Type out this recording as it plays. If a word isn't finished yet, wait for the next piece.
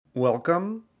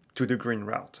Welcome to the Green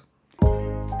Route.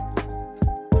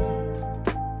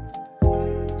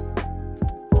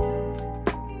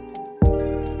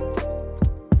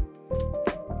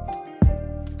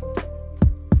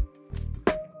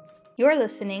 You're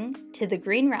listening to The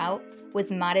Green Route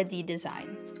with MAREDI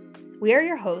Design. We are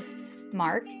your hosts,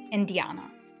 Mark and Diana.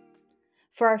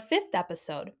 For our fifth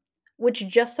episode, which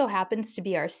just so happens to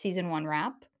be our season 1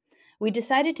 wrap, we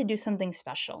decided to do something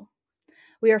special.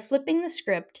 We are flipping the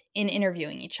script in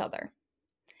interviewing each other.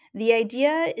 The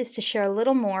idea is to share a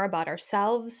little more about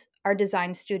ourselves, our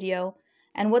design studio,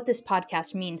 and what this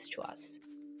podcast means to us.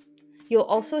 You'll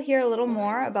also hear a little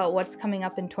more about what's coming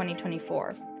up in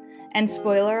 2024. And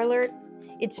spoiler alert,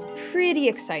 it's pretty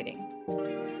exciting.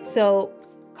 So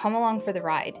come along for the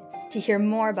ride to hear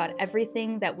more about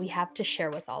everything that we have to share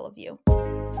with all of you.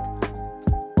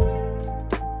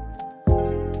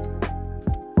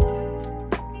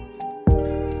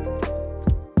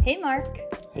 Hey, Mark.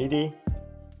 Hey Dee.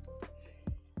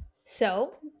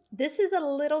 So this is a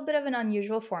little bit of an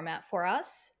unusual format for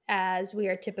us, as we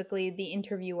are typically the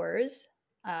interviewers,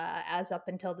 as up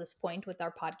until this point with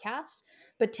our podcast.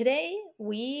 But today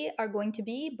we are going to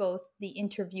be both the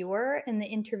interviewer and the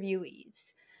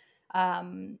interviewees.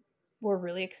 We're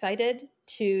really excited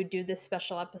to do this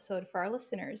special episode for our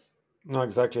listeners. No,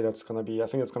 exactly. I think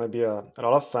it's gonna be a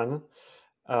lot of fun.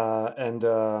 And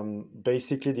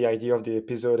basically, the idea of the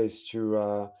episode is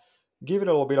to give it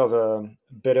a little bit of a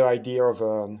better idea of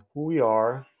who we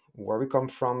are, where we come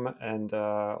from, and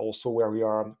also where we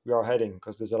are heading.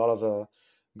 Because there's a lot of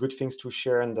good things to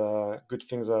share and good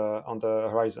things on the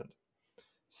horizon.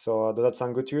 So, does that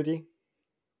sound good to you, Dee?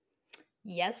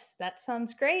 Yes, that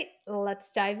sounds great.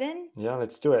 Let's dive in. Yeah,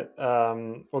 let's do it.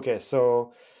 Okay,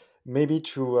 so maybe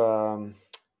to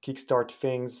kickstart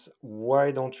things, why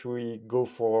don't we go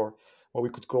for what we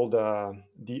could call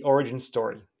the origin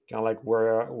story, kind of like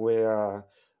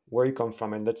where you come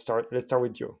from, and let's start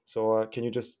with you. So can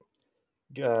you just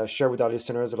share with our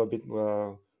listeners a little bit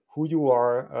who you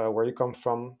are, where you come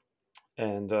from,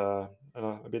 and a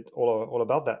bit all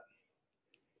about that.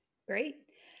 Great.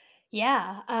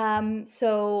 Yeah.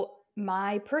 So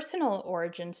my personal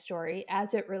origin story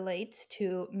as it relates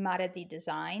to Maredi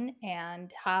design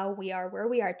and how we are where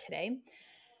we are today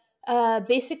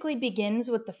basically begins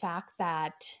with the fact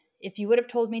that if you would have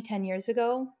told me 10 years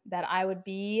ago that I would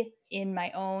be in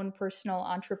my own personal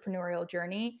entrepreneurial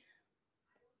journey,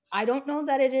 I don't know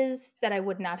that it is that I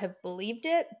would not have believed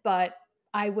it, but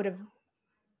I would have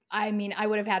I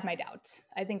would have had my doubts.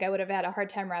 I think I would have had a hard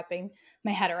time wrapping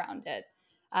my head around it.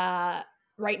 Uh,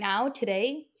 right now,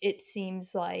 today, it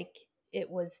seems like it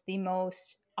was the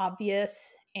most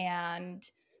obvious and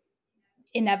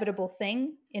inevitable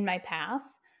thing in my path.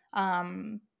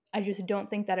 Um, I just don't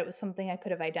think that it was something I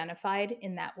could have identified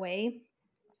in that way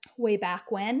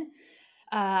back when.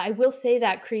 I will say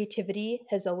that creativity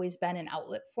has always been an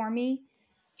outlet for me,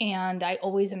 and I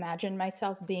always imagined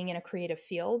myself being in a creative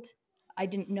field. I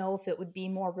didn't know if it would be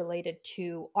more related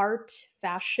to art,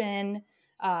 fashion,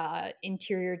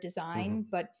 interior Hmm. design,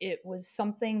 but it was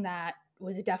something that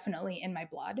was definitely in my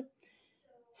blood.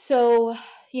 So,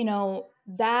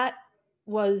 that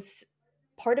was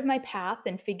part of my path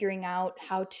in figuring out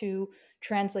how to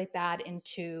translate that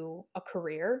into a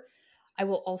career. I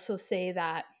will also say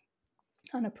that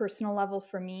on a personal level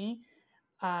for me,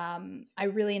 I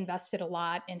really invested a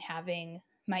lot in having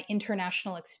my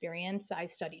international experience. I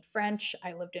studied French.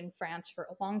 I lived in France for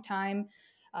a long time.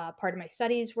 Part of my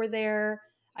studies were there.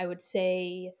 I would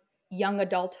say young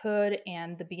adulthood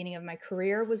and the beginning of my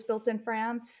career was built in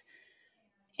France.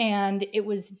 And it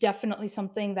was definitely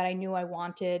something that I knew I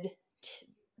wanted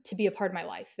to be a part of my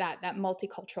life, that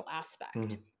multicultural aspect. Hmm.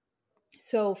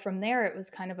 So from there it was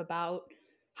kind of about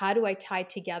how do I tie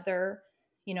together,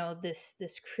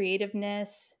 this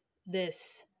creativeness,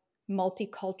 this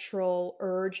multicultural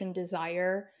urge and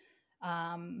desire,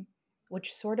 um,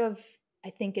 which sort of I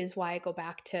think is why I go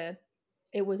back to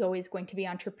it was always going to be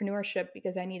entrepreneurship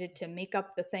because I needed to make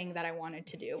up the thing that I wanted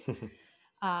to do.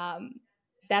 um,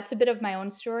 that's a bit of my own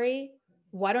story.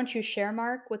 Why don't you share,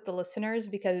 Mark, with the listeners,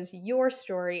 because your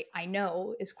story I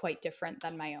know is quite different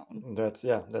than my own. That's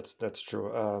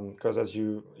true. Because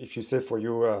if you say for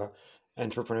you,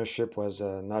 entrepreneurship was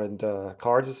not in the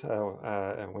cards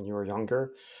when you were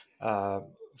younger. Uh,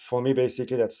 for me,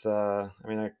 basically, I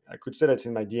could say that's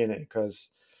in my DNA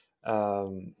because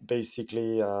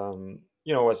basically,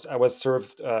 I was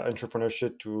served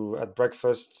entrepreneurship to at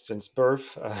breakfast since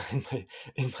birth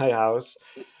in my house.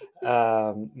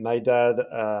 My dad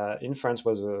in France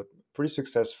was a pretty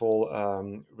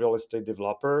successful real estate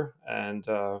developer, and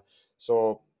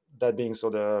so that being so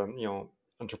the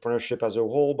entrepreneurship as a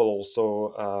whole, but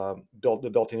also the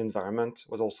built-in environment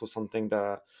was also something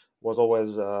that was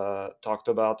always talked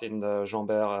about in the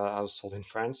Jean-Bert household in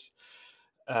France.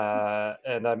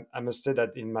 And I must say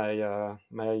that in my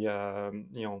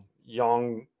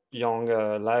young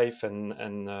life and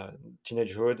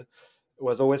teenagehood, it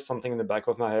was always something in the back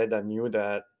of my head. I knew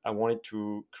that I wanted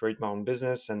to create my own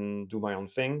business and do my own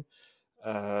thing.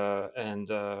 And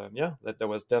yeah, that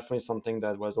was definitely something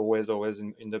that was always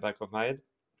in the back of my head.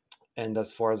 And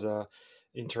as far as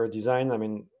interior design, I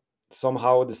mean,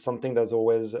 somehow there's something that's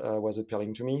always was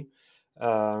appealing to me.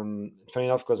 Funny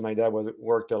enough, because my dad was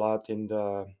worked a lot in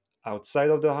the outside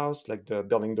of the house, like the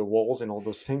building the walls and all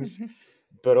those things.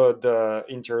 But the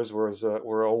interiors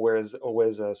were always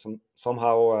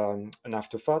somehow an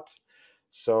afterthought.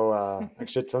 So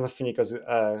actually, it's kind of funny because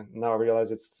now I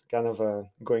realize it's kind of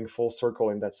going full circle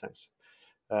in that sense,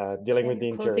 dealing Yeah, with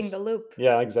you're the closing the interiors. loop.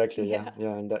 Yeah, exactly. Yeah,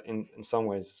 Yeah, yeah, in some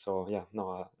ways. So yeah,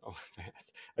 no,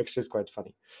 actually, it's quite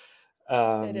funny. it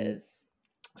Um, is.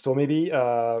 so maybe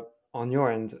on your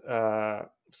end,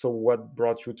 so what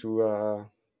brought you to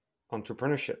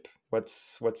entrepreneurship?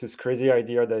 What's this crazy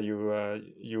idea that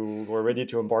you were ready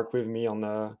to embark with me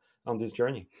on this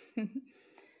journey?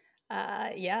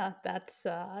 Yeah, that's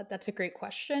a great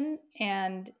question.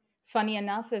 And funny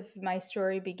enough, if my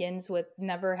story begins with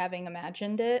never having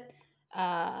imagined it,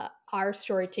 our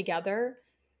story together,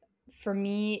 for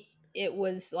me, it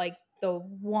was like the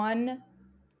one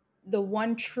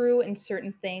true and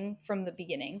certain thing from the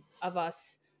beginning of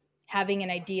us having an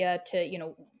idea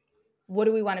to, what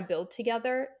do we want to build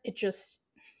together.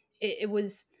 It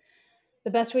was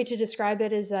the best way to describe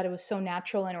it is that it was so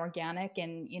natural and organic,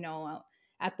 and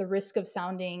at the risk of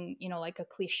sounding like a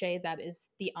cliche, that is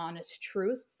the honest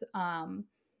truth.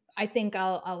 I think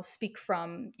I'll speak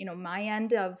from my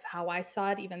end of how I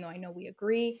saw it, even though I know we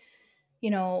agree.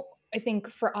 I think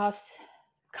for us,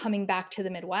 coming back to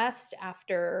the Midwest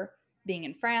after being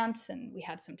in France, and we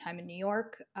had some time in New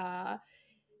York,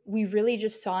 we really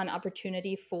just saw an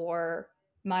opportunity for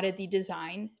Maredi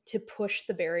design to push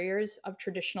the barriers of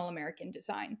traditional American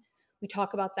design. We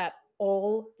talk about that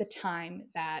all the time,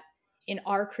 that in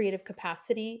our creative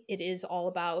capacity, it is all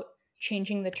about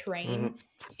changing the terrain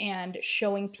Hmm. and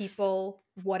showing people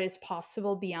what is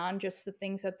possible beyond just the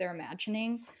things that they're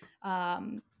imagining.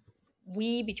 Um,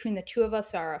 we, between the two of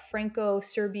us, are a Franco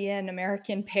Serbian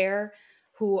American pair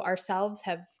who ourselves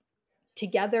have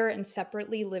together and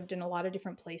separately lived in a lot of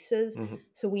different places. Hmm.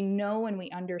 So we know and we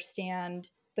understand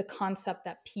the concept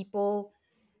that people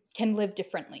can live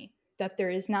differently, that there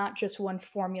is not just one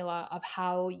formula of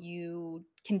how you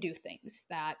can do things,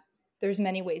 that there's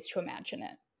many ways to imagine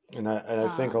it. And I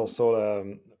think Um,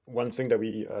 also one thing that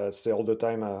we say all the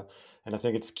time, and I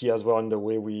think it's key as well in the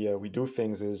way we do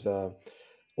things, is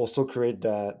also create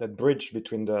that bridge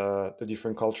between the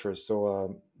different cultures.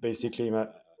 So basically,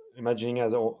 imagining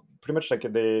as all, pretty much like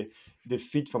they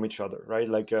feed from each other, right?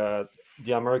 Like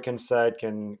the American side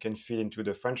can feed into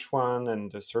the French one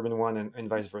and the Serbian one, and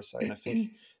vice versa. And I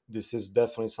think this is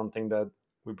definitely something that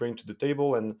we bring to the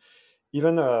table, and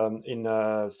even in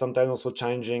sometimes also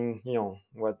challenging,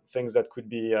 what things that could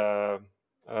be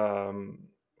um,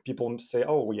 people say,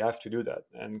 oh, we have to do that,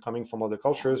 and coming from other yeah.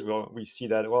 cultures, we see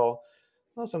that, well,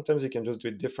 sometimes you can just do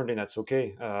it differently, and that's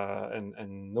okay.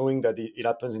 And knowing that it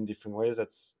happens in different ways,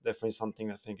 that's definitely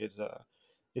something I think is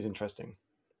interesting.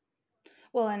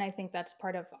 Well, and I think that's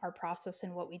part of our process,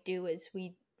 and what we do is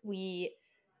we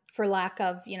for lack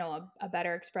of a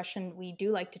better expression, we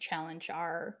do like to challenge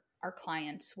our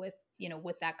clients with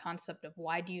with that concept of,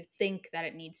 why do you think that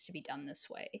it needs to be done this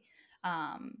way.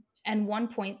 And one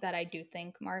point that I do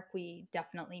think, Mark, we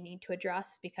definitely need to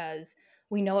address, because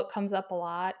we know it comes up a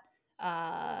lot,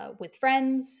 with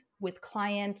friends, with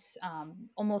clients,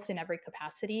 almost in every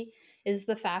capacity, is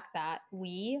the fact that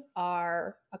we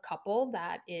are a couple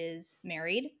that is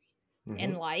married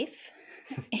in Hmm. life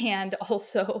and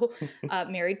also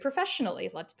married professionally.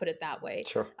 Let's put it that way.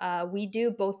 Sure. We do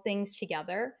both things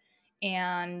together.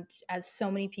 And as so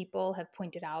many people have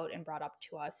pointed out and brought up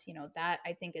to us, that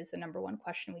I think is the number one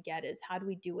question we get, is, how do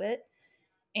we do it?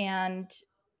 And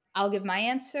I'll give my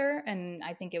answer, and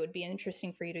I think it would be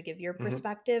interesting for you to give your Hmm.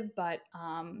 perspective. But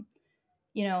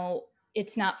you know,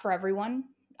 it's not for everyone.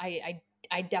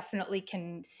 I definitely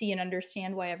can see and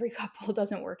understand why every couple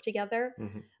doesn't work together.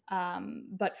 Hmm.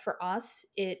 But for us,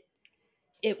 it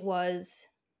was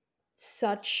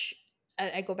such.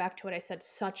 I go back to what I said.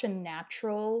 Such a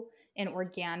natural and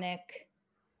organic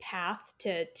path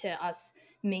to us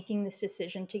making this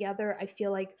decision together. I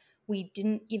feel like we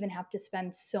didn't even have to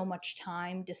spend so much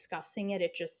time discussing it.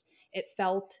 It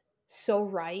felt so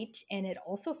right, and it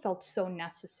also felt so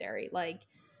necessary. Like,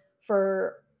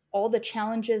 for all the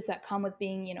challenges that come with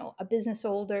being, business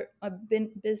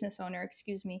owner,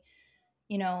 excuse me,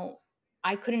 you know,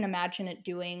 I couldn't imagine it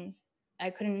doing, I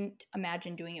couldn't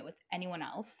imagine doing it with anyone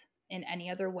else in any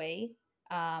other way.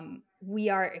 We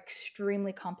are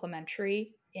extremely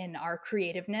complementary in our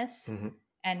creativeness, Hmm.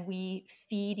 and we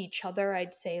feed each other.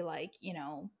 I'd say, like,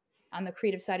 on the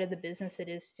creative side of the business, it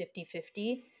is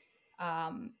 50-50.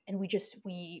 And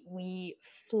we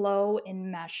flow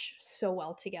and mesh so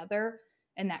well together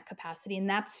in that capacity. And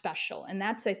that's special. And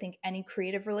that's, I think, any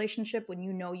creative relationship, when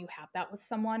you know you have that with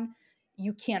someone,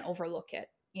 you can't overlook it,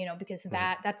 because Hmm.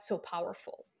 that's so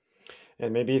powerful.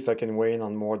 And maybe if I can weigh in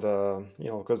on more the,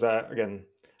 because again,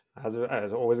 I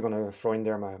was always going to throw in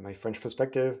there my French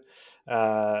perspective.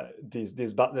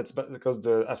 That's because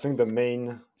I think the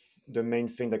main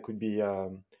thing that could be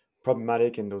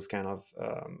problematic in those kind of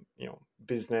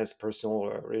business personal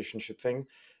relationship thing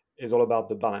is all about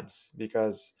the balance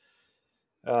because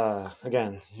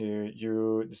again,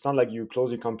 it's not like you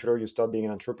close your computer, you stop being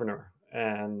an entrepreneur,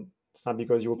 and it's not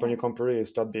because you open Yeah. your computer you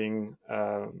stop being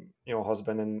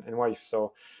husband and wife.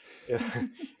 So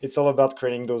it's all about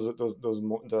creating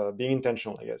the being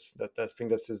intentional, I guess. I think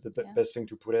this is the Yeah. best thing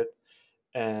to put it,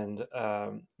 and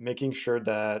making sure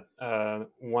that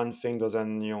one thing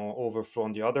doesn't overflow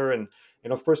on the other, and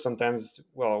of course sometimes,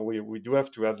 well, we do have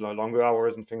to have longer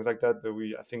hours and things like that, but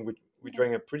I think we're Yeah.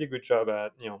 doing a pretty good job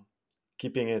at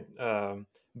keeping it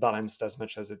balanced as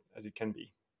much as it can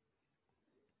be.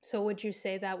 So would you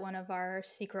say that one of our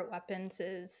secret weapons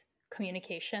is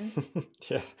communication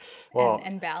Yeah, and well,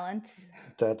 and balance?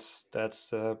 that's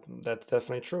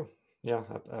definitely true. Yeah,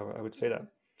 I would say Yeah.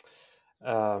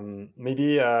 that.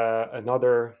 Maybe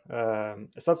another,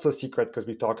 it's not so secret because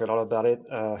we talk a lot about it.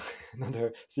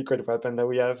 Another secret weapon that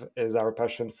we have is our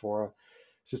passion for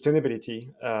sustainability,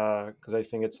 because I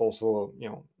think it's also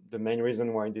the main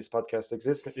reason why this podcast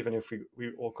exists, even if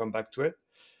we all come back to it.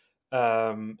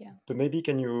 Yeah. But maybe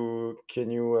can you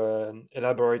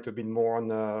elaborate a bit more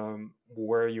on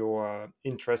where your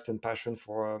interest and passion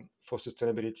for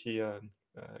sustainability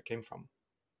came from?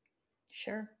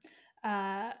 Sure.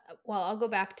 Uh, well, I'll go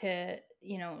back to,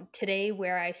 today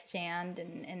where I stand,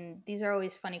 and these are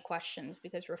always funny questions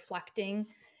because reflecting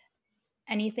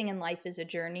anything in life is a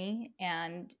journey,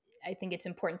 and I think it's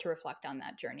important to reflect on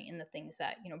that journey and the things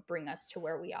that, bring us to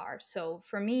where we are. So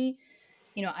for me,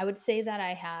 I would say that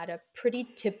I had a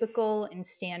pretty typical and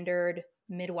standard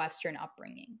Midwestern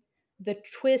upbringing. The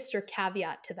twist or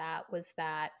caveat to that was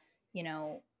that, you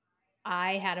know,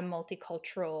 I had a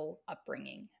multicultural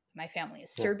upbringing. My family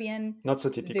is Yeah, Serbian, not so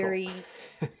typical. very,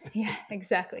 yeah,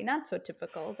 exactly. Not so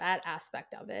typical, that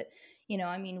aspect of it.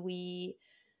 I mean, we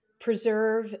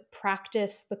preserve,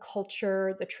 practice the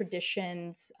culture, the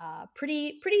traditions,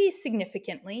 pretty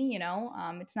significantly.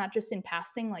 It's not just in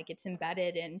passing; like it's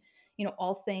embedded in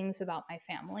all things about my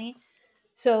family.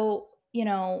 So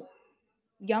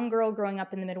young girl growing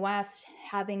up in the Midwest,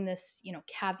 having this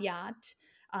caveat.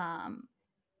 Um,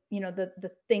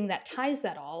 the thing that ties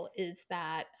that all is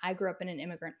that I grew up in an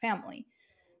immigrant family.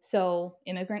 So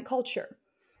immigrant culture,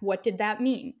 what did that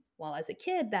mean? Well, as a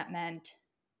kid, that meant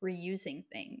reusing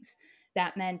things.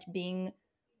 That meant being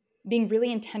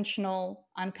really intentional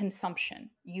on consumption.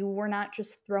 You were not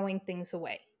just throwing things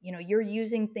away. You're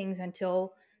using things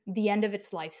until the end of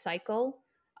its life cycle.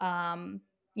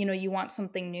 You want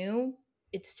something new,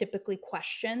 it's typically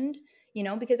questioned,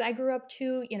 because I grew up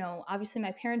too, obviously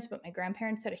my parents, but my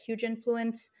grandparents had a huge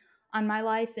influence on my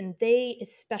life. And they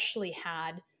especially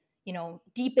had,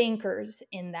 deep anchors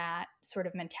in that sort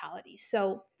of mentality.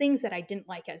 So things that I didn't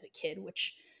like as a kid,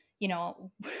 which,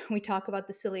 we talk about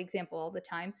the silly example all the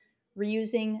time,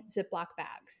 reusing Ziploc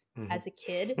bags. Mhm. As a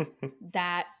kid,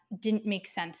 that didn't make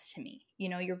sense to me.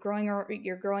 You're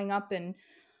growing up in,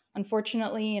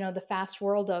 unfortunately, the fast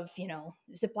world of,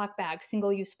 Ziploc bags,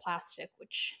 single-use plastic,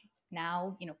 which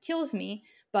now, kills me,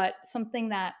 but something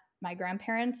that my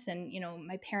grandparents and,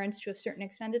 my parents to a certain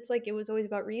extent, it's like it was always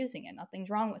about reusing it. Nothing's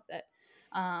wrong with it.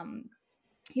 Um,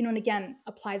 and again,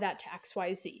 apply that to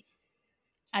XYZ.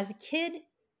 As a kid,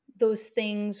 those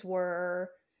things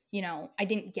were, I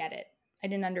didn't get it. I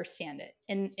didn't understand it.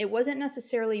 And it wasn't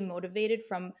necessarily motivated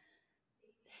from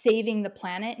saving the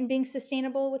planet and being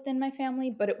sustainable within my family,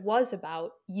 but it was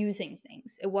about using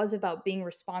things. It was about being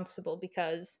responsible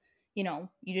because, you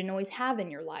didn't always have in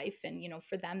your life. And,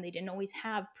 for them, they didn't always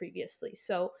have previously.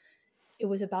 So it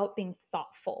was about being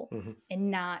thoughtful Mhm. and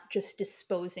not just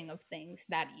disposing of things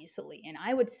that easily. And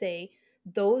I would say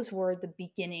those were the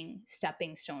beginning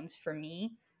stepping stones for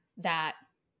me, that,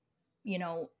 you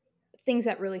know, things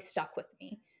that really stuck with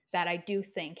me, that I do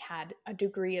think had a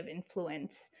degree of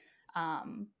influence.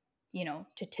 Um,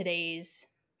 to today's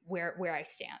where I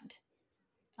stand.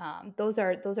 Those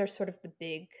are sort of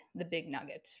the big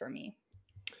nuggets for me.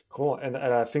 Cool. And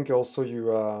I think also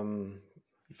you,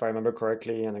 if I remember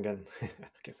correctly, and again, I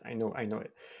guess I know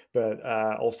it, but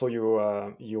also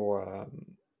your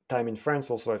time in France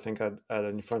also I think had an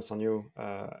influence on you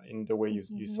in the way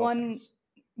you saw One, things.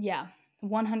 yeah,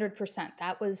 100%.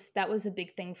 That was a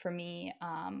big thing for me.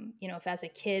 If as a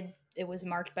kid it was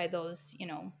marked by those,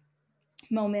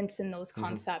 moments and those Hmm.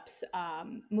 concepts.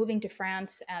 Moving to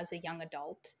France as a young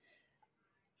adult,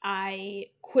 I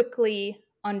quickly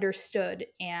understood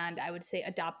and I would say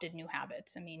adopted new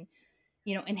habits. I mean,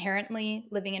 inherently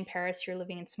living in Paris, you're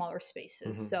living in smaller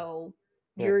spaces. Hmm. So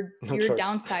Yeah, you're no you're choice.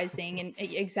 downsizing and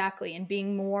exactly and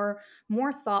being more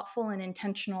thoughtful and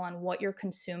intentional on what you're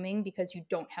consuming because you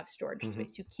don't have storage Hmm.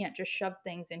 space. You can't just shove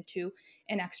things into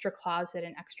an extra closet,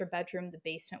 an extra bedroom, the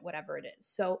basement, whatever it is.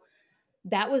 So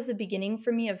that was the beginning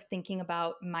for me of thinking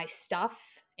about my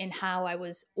stuff and how I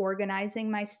was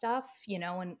organizing my stuff,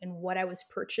 and what I was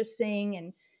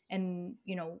purchasing and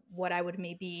what I would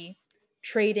maybe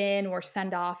trade in or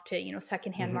send off to,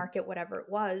 secondhand Hmm. market, whatever it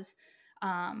was.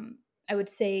 I would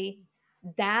say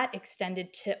that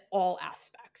extended to all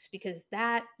aspects because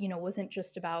that, wasn't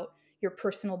just about your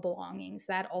personal belongings.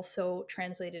 That also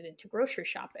translated into grocery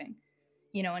shopping,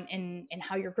 and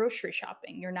how you're grocery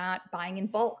shopping. You're not buying in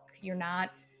bulk. You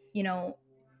know,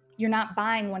 you're not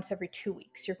buying once every 2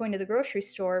 weeks. You're going to the grocery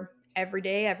store every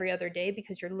day, every other day,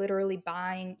 because you're literally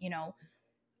buying,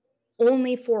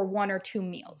 only for 1 or 2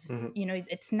 meals. Hmm.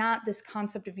 It's not this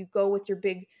concept of you go with your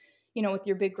big, with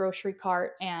your big grocery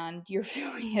cart and you're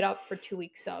filling it up for 2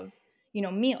 weeks of,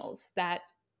 meals. That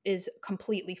is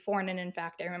completely foreign. And in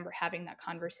fact, I remember having that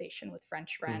conversation with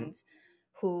French Hmm. friends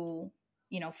who,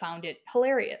 found it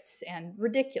hilarious and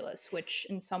ridiculous, which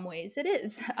in some ways it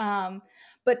is.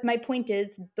 But my point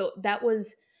is, that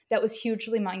was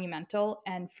hugely monumental.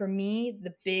 And for me,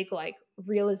 the big like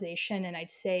realization, and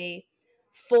I'd say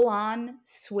full on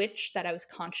switch that I was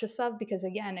conscious of, because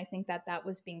again, I think that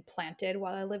was being planted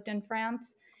while I lived in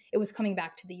France. It was coming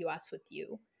back to the US with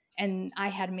you. And I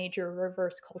had major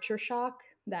reverse culture shock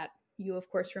that you, of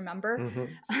course, remember. Hmm.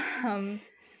 Um,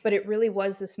 but it really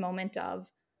was this moment of,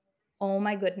 oh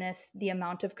my goodness, the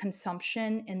amount of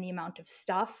consumption and the amount of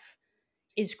stuff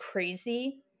is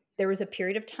crazy. There was a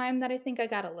period of time that I think I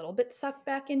got a little bit sucked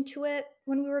back into it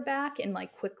when we were back and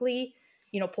like quickly,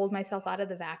 pulled myself out of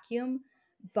the vacuum.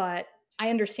 But I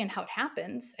understand how it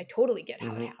happens. I totally get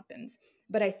how it Hmm. happens.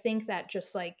 But I think that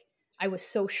just like I was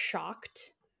so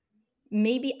shocked.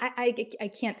 Maybe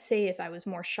I can't say if I was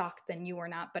more shocked than you or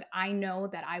not, but I know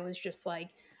that I was just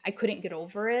like, I couldn't get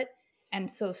over it. And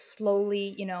so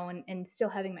slowly, and still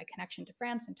having my connection to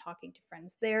France and talking to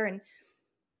friends there, and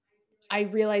I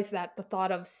realized that the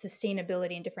thought of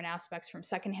sustainability in different aspects, from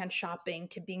secondhand shopping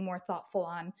to being more thoughtful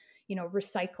on,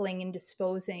 recycling and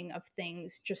disposing of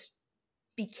things, just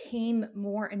became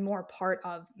more and more part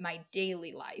of my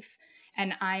daily life.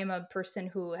 And I am a person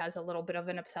who has a little bit of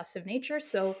an obsessive nature,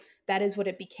 so that is what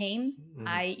it became. Hmm.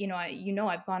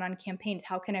 I've gone on campaigns.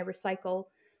 How can I recycle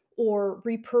or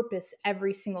repurpose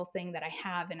every single thing that I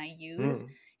have and I use? Hmm.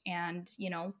 And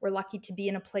we're lucky to be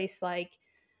in a place like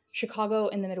Chicago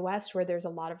in the Midwest where there's a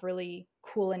lot of really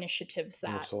cool initiatives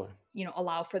that Absolutely.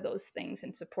 allow for those things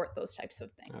and support those types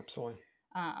of things. Absolutely.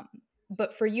 Um,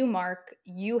 but for you, Mark,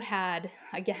 you had,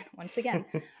 again, once again,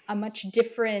 a much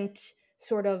different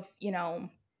sort of,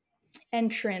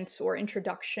 entrance or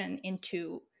introduction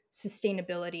into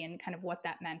sustainability and kind of what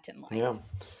that meant in Yeah. life.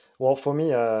 Well, for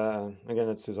me, again,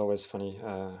 it's always funny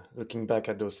looking back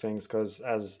at those things because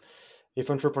as if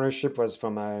entrepreneurship was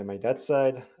from my dad's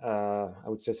side, I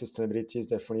would say sustainability is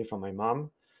definitely from my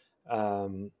mom.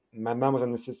 My mom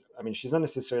was I mean, she's not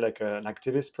necessarily like an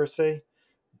activist per se,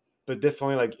 but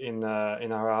definitely like in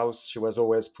our house, she was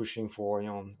always pushing for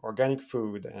organic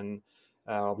food and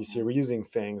obviously Yeah. reusing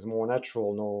things, more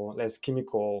natural, no less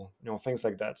chemical, things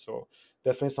like that. So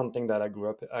definitely something that I grew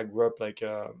up like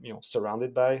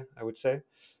surrounded by, I would say.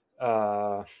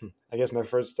 I guess my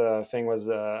first thing was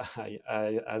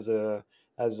I as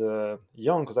a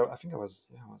young, because I think I was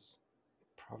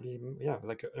probably, yeah,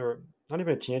 like or not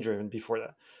even a teenager, even before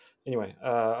that. Anyway,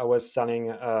 I was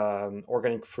selling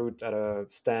organic fruit at a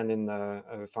stand in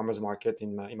a farmer's market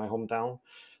in my hometown.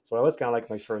 So that was kind of like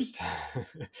my first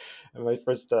my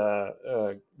first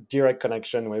direct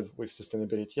connection with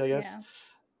sustainability, I guess.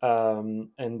 Yeah.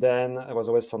 And then it was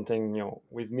always something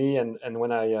with me. And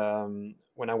when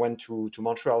I went to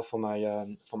Montreal for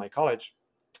my college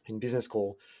in business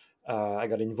school, I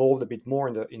got involved a bit more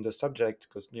in the subject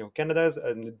because Canada's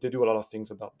and they do a lot of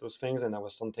things about those things, and that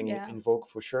was something Yeah. in vogue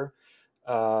for sure.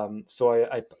 So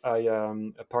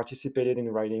I participated in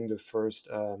writing the first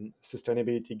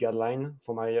sustainability guideline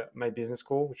for my business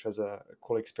school, which was a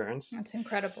cool experience. That's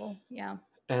incredible. Yeah.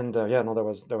 And yeah, no, that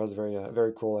was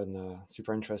very cool and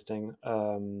super interesting.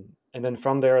 And then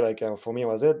from there, like for me,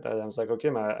 was it. I was like, okay,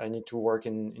 I need to work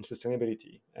in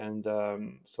sustainability. And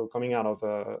so coming out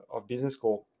of business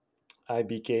school, I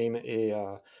became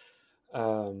a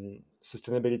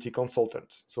sustainability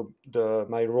consultant. So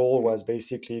my role Mm, was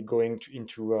basically going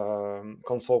into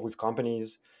consult with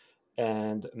companies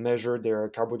and measure their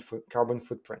carbon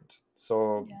footprint.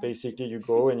 So yeah. basically, you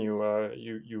go and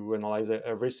you analyze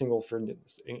every single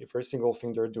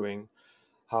thing they're doing,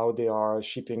 how they are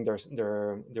shipping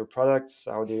their products,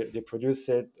 how they produce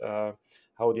it,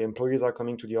 how the employees are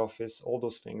coming to the office, all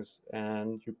those things,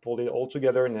 and you pull it all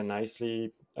together in a nice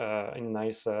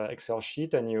Excel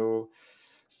sheet, and you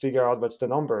figure out what's the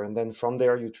number, and then from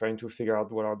there you're trying to figure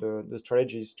out what are the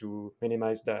strategies to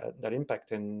minimize that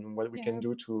impact and what we can Yeah.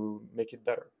 do to make it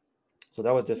better. So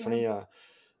that was Yeah. definitely a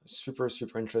super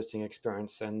interesting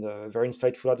experience and very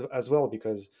insightful as well,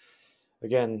 because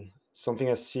again, something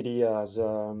as silly as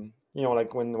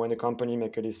like when a company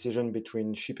make a decision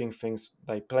between shipping things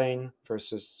by plane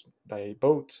versus by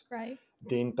boat, Right.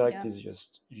 the impact Yeah. is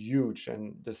just huge,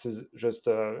 and this is just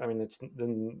I mean, it's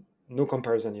no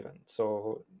comparison even.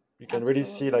 So you can really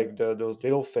see Absolutely. like those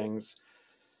little things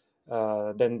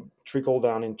then trickle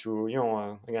down into,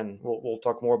 again, we'll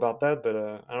talk more about that, but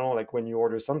I don't know, like when you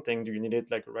order something, do you need it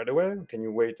like right away? Can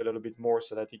you wait a little bit more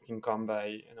so that it can come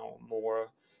by,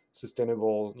 more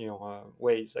sustainable,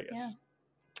 ways, I Yeah. guess.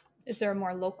 Is It's, there a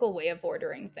more local way of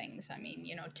ordering things? I mean,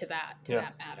 to yeah,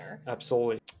 that matter.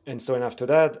 absolutely. And so, and after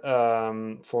that,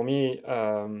 for me,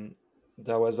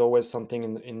 that was always something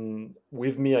in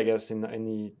with me, I guess, in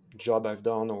any job I've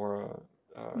done or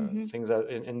Hmm. things that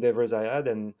endeavors I had.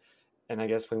 And I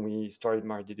guess when we started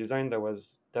MAREDI Design, that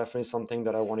was definitely something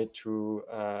that I wanted to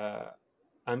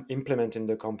implement in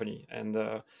the company. And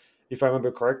if I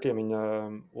remember correctly, I mean,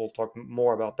 we'll talk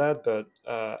more about that, but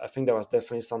I think that was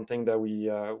definitely something that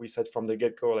we said from the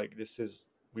get go. Like,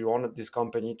 we wanted this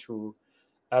company to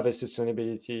have a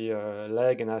sustainability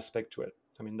leg and aspect to it.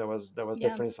 I mean, that was Yeah.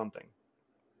 definitely something.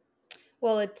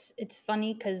 Well, it's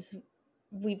funny because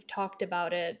we've talked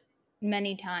about it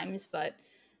many times, but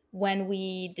when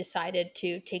we decided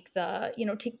to take the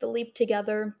leap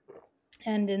together,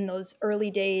 and in those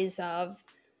early days of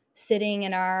sitting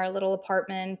in our little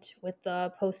apartment with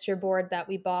the poster board that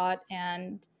we bought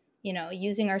and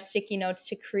using our sticky notes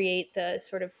to create the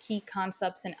sort of key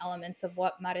concepts and elements of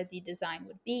what Maradi design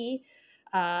would be,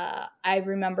 I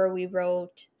remember we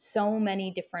wrote so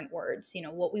many different words,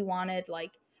 what we wanted,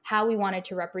 like how we wanted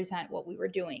to represent what we were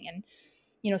doing. And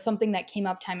something that came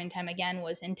up time and time again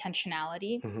was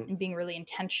intentionality Hmm. and being really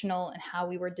intentional in how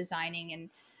we were designing. And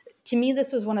to me,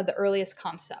 this was one of the earliest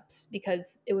concepts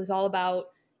because it was all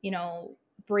about, you know,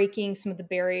 breaking some of the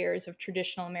barriers of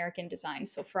traditional American design.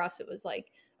 So for us, it was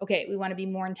like, okay, we want to be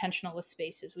more intentional with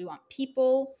spaces. We want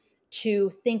people to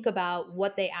think about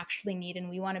what they actually need, and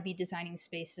we want to be designing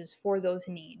spaces for those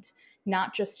needs,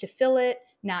 not just to fill it,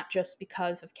 not just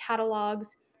because of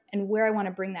catalogs. And where I want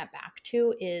to bring that back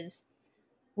to is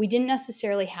we didn't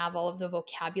necessarily have all of the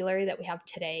vocabulary that we have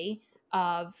today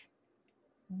of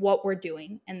what we're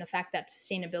doing, and the fact that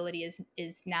sustainability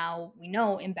is now, we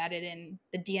know, embedded in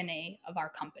the DNA of our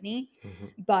company. Hmm.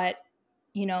 But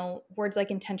words like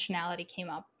intentionality came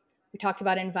up. We talked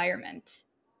about environment.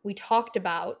 We talked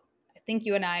about, I think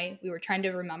you and I, we were trying to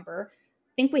remember,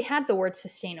 I think we had the word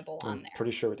sustainable on I'm there,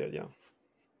 pretty sure we did, yeah.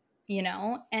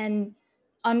 and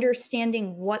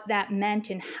understanding what that meant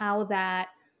and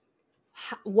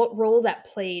what role that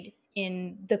played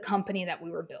in the company that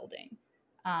we were building.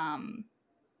 um,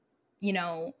 you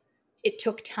know, it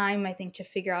took time, I think, to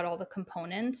figure out all the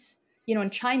components.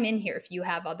 And chime in here if you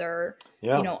have other,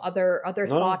 Yeah. other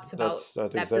No, thoughts about that's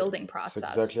that that exactly building that's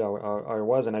process. exactly how I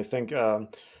was, and I think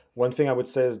one thing I would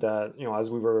say is that,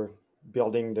 as we were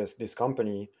building this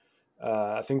company,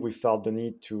 I think we felt the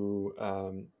need to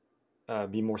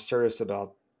be more serious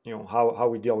about, how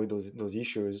we deal with those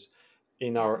issues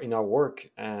in Yeah, our work,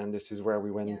 and this is where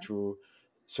we went yeah, into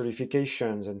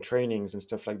certifications and trainings and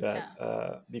stuff like that,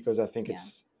 yeah, because I think yeah,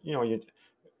 it's,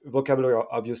 vocabulary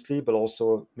obviously, but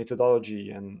also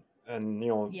methodology and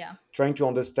yeah, trying to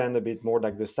understand a bit more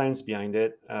like the science behind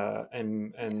it, yeah,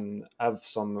 and have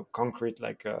some concrete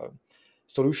like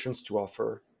solutions to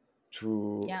offer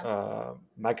to yeah,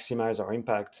 maximize our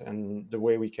impact and the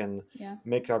way we can yeah.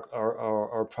 make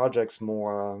our projects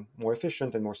more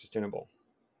efficient and more sustainable.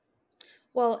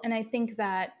 Well, and I think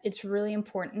that it's really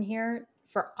important here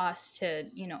for us to,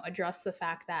 address the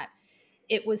fact that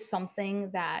it was something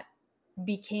that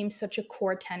became such a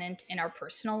core tenant in our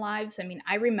personal lives. I mean,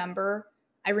 I remember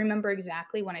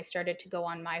exactly when I started to go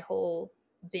on my whole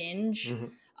binge Hmm.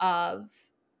 of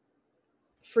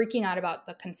freaking out about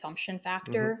the consumption Hmm.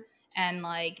 factor and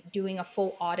like doing a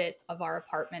full audit of our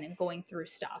apartment and going through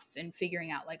stuff and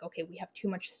figuring out like, okay, we have too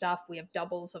much stuff, we have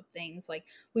doubles of things. Like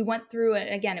we went through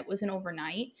it again, it wasn't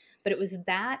overnight, but it was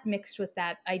that mixed with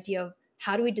that idea of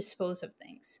how do we dispose of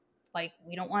things. Like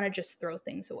we don't want to just throw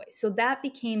things away. So that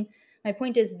became, my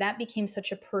point is that became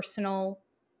such a personal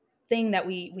thing that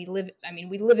we live, I mean,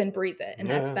 we live and breathe it, and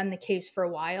that's Yeah. been the case for a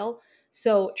while.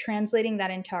 So translating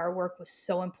that into our work was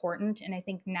so important. And I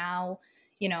think now,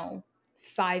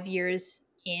 5 years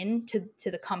into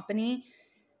the company,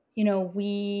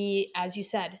 we, as you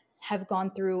said, have gone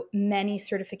through many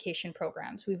certification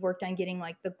programs. We've worked on getting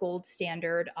like the gold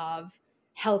standard of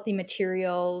healthy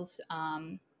materials,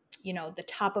 the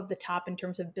top of the top in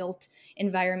terms of built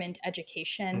environment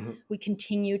education. Hmm. We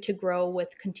continue to grow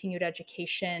with continued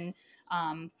education,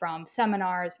 from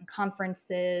seminars and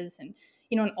conferences. And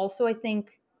also I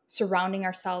think surrounding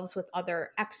ourselves with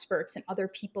other experts and other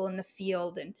people in the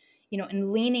field, and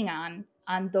leaning on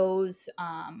those,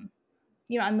 on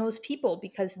those people,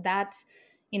 because that's,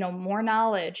 more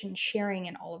knowledge and sharing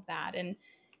and all of that.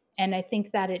 And I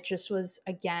think that it just was,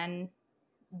 again,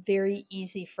 very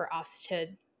easy for us to,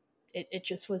 it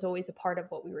just was always a part of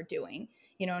what we were doing,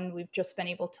 and we've just been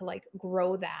able to like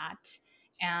grow that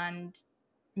and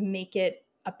make it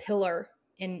a pillar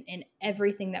in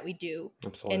everything that we do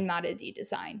Absolutely. in MAREDI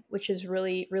design, which is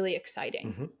really, really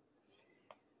exciting. Hmm.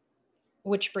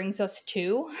 Which brings us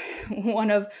to one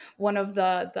of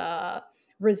the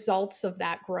results of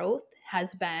that growth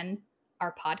has been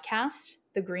our podcast,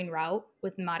 The Green Route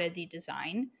with Maredi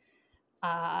Design.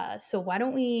 So why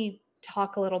don't we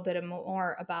talk a little bit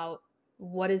more about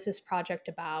what is this project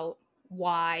about?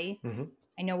 Why? Hmm.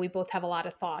 I know we both have a lot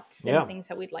of thoughts and Yeah. things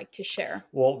that we'd like to share.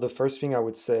 Well, the first thing I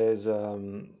would say is,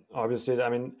 obviously, I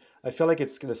mean, I feel like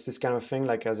it's this kind of thing,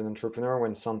 like as an entrepreneur,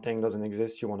 when something doesn't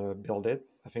exist, you want to build it.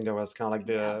 I think that was kind of like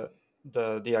Yeah,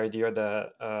 the idea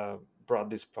that brought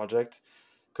this project,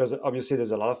 because obviously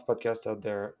there's a lot of podcasts out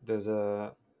there. There's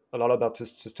a lot about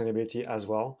sustainability as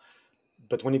well,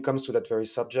 but when it comes to that very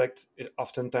subject,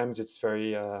 oftentimes it's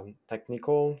very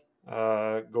technical,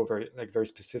 go very like very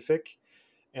specific,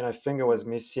 and I think I yeah, was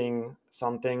missing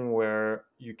something where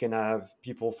you can have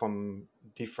people from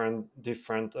different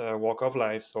walk of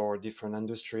lives or different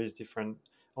industries, different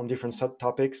on different yeah,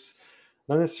 subtopics,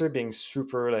 not necessarily being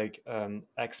super like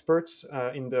experts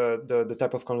in the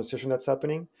type of conversation that's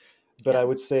happening, but I yeah,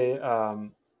 would say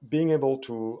being able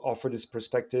to offer this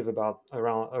perspective about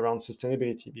around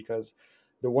sustainability, because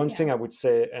the one yeah, thing I would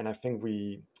say, and I think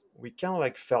we kind of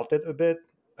like felt it a bit,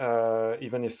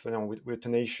 even if we're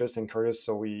tenacious and curious,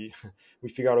 so we we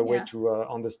figure out a way yeah, to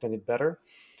understand it better.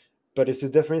 But this is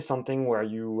definitely something where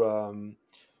you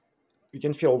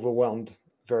can feel overwhelmed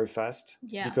very fast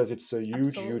yeah, because it's a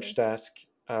huge absolutely. task.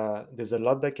 There's a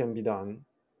lot that can be done,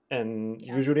 and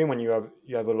Yeah, usually when you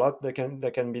have a lot that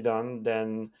can be done,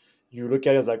 then you look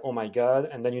at it as like, oh my god,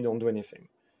 and then you don't do anything.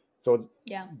 So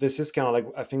yeah, this is kind of like,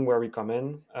 I think, where we come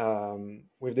in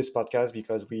with this podcast,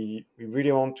 because we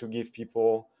really want to give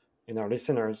people and our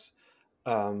listeners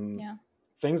um, yeah,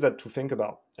 things that to think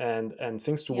about and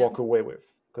things to yeah, walk away with,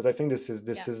 because I think this is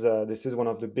yeah, one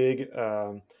of the big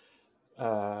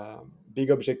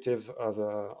objective of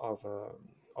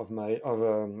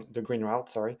the green route,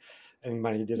 sorry, and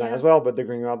my design as yeah, well, but the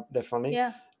green route definitely,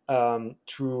 yeah,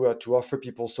 to offer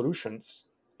people solutions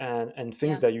and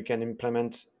things yeah. that you can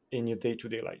implement in your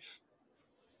day-to-day life.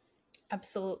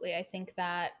 Absolutely. I think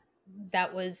that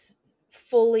that was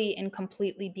fully and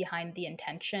completely behind the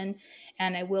intention.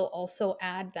 And I will also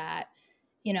add that,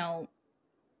 you know,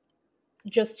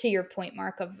 just to your point,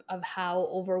 Mark, of how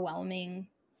overwhelming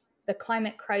the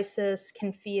climate crisis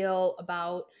can feel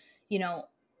about, you know,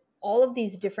 all of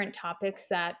these different topics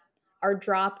that are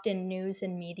dropped in news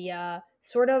and media,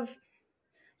 sort of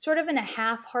in a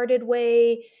half-hearted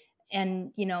way.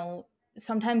 And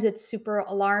sometimes it's super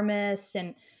alarmist,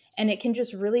 and it can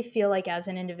just really feel like, as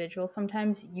an individual,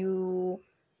 sometimes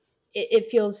it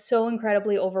feels so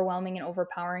incredibly overwhelming and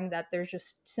overpowering that there's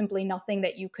just simply nothing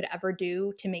that you could ever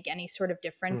do to make any sort of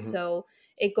difference. Hmm. So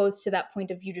it goes to that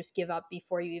point of you just give up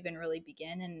before you even really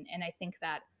begin. And I think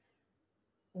that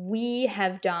we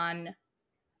have done,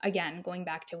 again, going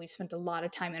back to, we've spent a lot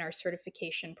of time in our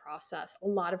certification process, a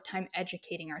lot of time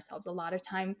educating ourselves, a lot of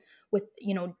time with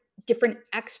different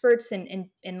experts and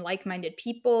like-minded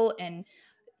people, and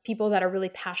people that are really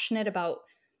passionate about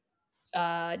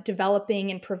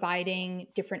developing and providing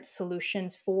different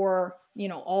solutions for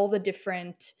all the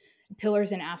different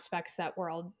pillars and aspects that we're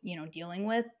all dealing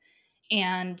with.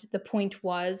 And the point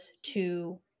was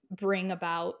to bring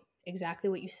about exactly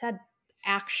what you said,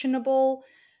 actionable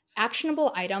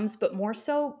items, but more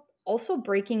so also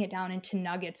breaking it down into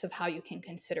nuggets of how you can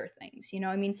consider things.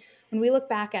 I mean, when we look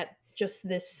back at just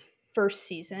this first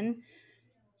season,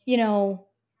 you know,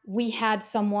 we had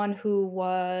someone who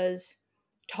was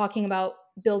talking about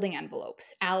building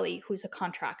envelopes, Allie, who's a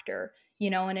contractor,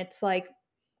 and it's like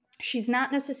she's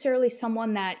not necessarily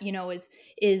someone that,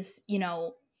 is,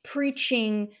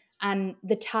 preaching on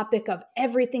the topic of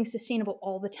everything sustainable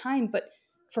all the time, but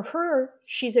for her,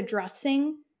 she's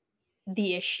addressing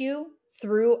the issue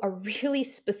through a really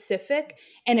specific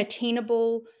and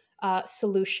attainable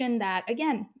solution that,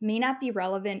 again, may not be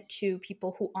relevant to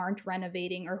people who aren't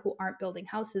renovating or who aren't building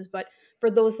houses, but for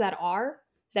those that are,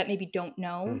 that maybe don't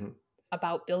know Hmm.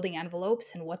 about building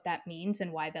envelopes and what that means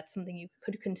and why that's something you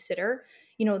could consider,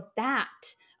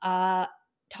 that uh,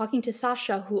 talking to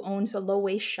Sasha, who owns a low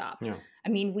waste shop. Yeah. I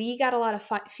mean, we got a lot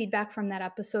of feedback from that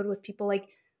episode with people like,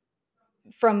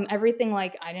 from everything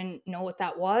like I didn't know what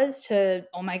that was to,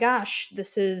 oh my gosh,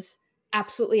 this is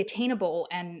absolutely attainable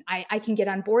and I can get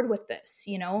on board with this,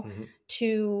 Hmm.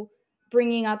 to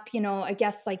bringing up, I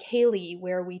guess like Haley,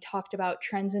 where we talked about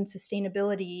trends in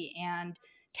sustainability and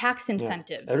tax Yeah.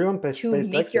 incentives Everyone to pays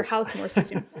make your taxes. house more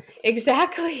sustainable.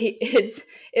 Exactly.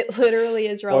 It literally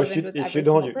is Well, relevant with if you every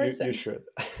don't, single you person. should.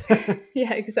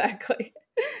 Yeah, exactly.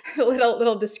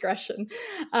 Little discretion.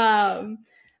 Um,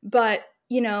 but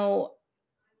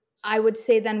I would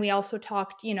say then we also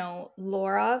talked,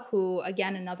 Laura, who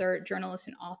again another journalist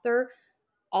and author,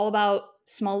 all about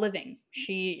small living.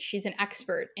 She's an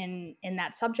expert in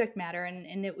that subject matter,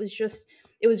 and it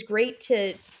was great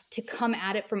to come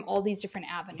at it from all these different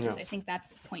Yeah. avenues. I think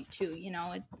that's the point too.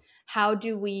 How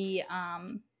do we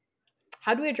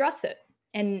how do we address it?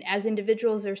 And as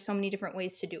individuals, there's so many different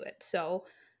ways to do it. So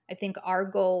I think our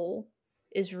goal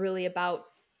is really about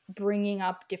bringing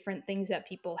up different things that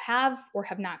people have or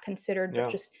have not considered, but Yeah.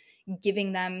 just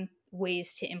giving them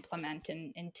ways to implement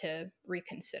and to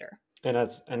reconsider. And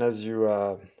as you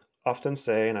often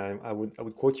say, and I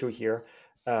would quote you here,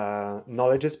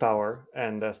 knowledge is power,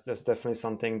 and that's definitely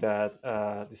something that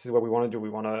this is what we want to do. We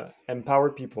want to empower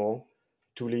people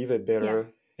to live a Yeah. better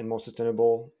and more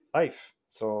sustainable life.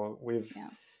 So we've Yeah.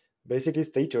 basically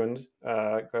stay tuned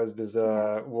because there's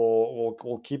Yeah.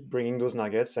 we'll keep bringing those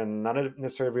nuggets, and not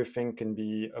necessarily everything can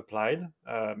be applied.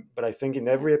 But I think in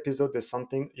Yeah. every episode there's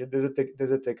something, there's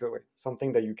a takeaway,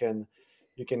 something that you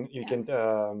Yeah.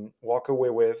 can walk away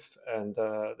with, and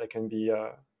that can be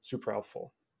super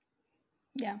helpful.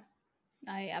 Yeah.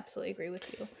 I absolutely agree with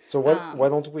you. So why Um,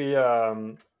 don't we,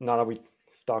 now that we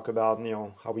talk about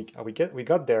how we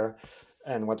got there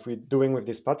and what we're doing with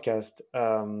this podcast,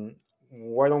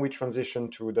 why don't we transition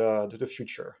to the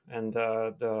future and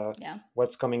the yeah.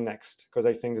 what's coming next? Because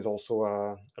I think there's also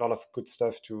a lot of good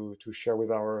stuff to share with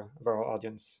our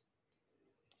audience.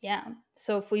 Yeah.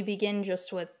 So if we begin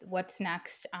just with what's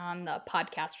next on the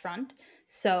podcast front,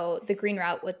 so the Green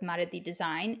Route with Maredi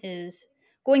Design is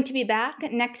going to be back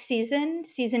next season,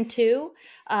 season two.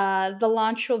 The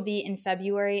launch will be in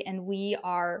February, and we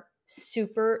are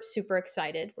super, super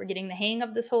excited. We're getting the hang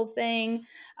of this whole thing,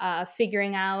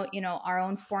 figuring out, our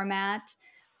own format.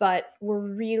 But we're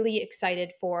really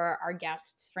excited for our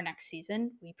guests for next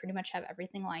season. We pretty much have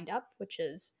everything lined up, which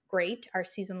is great. Our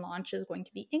season launch is going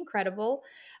to be incredible.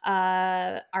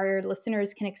 Our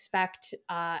listeners can expect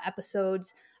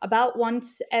episodes about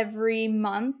once every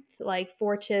month, like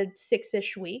 4 to 6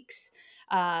 ish weeks.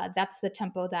 That's the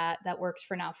tempo that works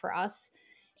for now for us.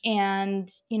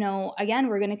 And again,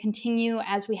 we're going to continue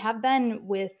as we have been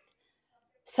with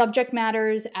subject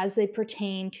matters as they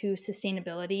pertain to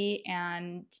sustainability.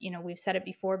 And we've said it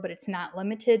before, but it's not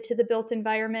limited to the built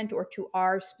environment or to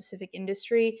our specific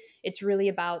industry. It's really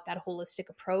about that holistic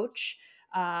approach.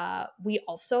 We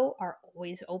also are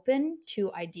always open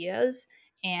to ideas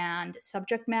and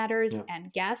subject matters Yeah,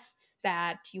 and guests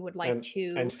that you would like and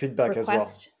to feedback as well.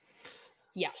 request.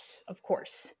 Yes, of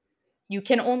course. You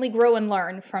can only grow and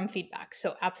learn from feedback. So,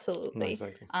 No, absolutely.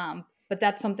 exactly. But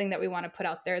that's something that we want to put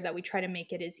out there, that we try to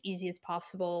make it as easy as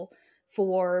possible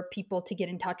for people to get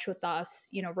in touch with us,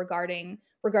 regarding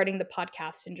the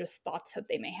podcast and just thoughts that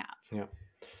they may have. Yeah.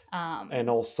 And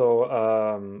Um,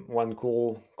 also, one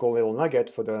cool little nugget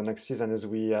for the next season is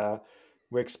we're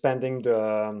expanding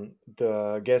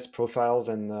the guest profiles,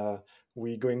 and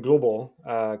we going global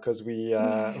because we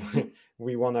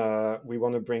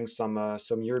wanna bring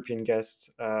some European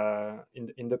guests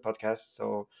in the podcast.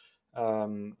 So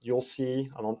You'll see.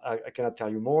 I cannot tell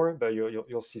you more, but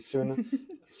you'll see soon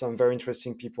some very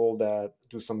interesting people that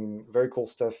do some very cool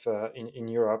stuff in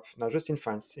Europe, not just in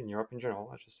France, in Europe in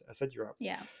general. I said Europe.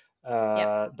 Yeah.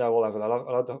 Yep. That will have a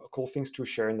lot of cool things to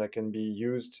share and that can be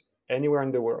used anywhere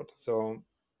in the world. So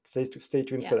stay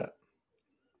tuned for Yeah. that.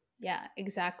 Yeah,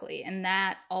 exactly. And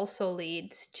that also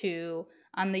leads to,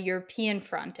 on the European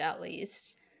front at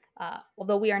least,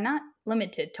 although we are not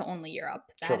limited to only Europe,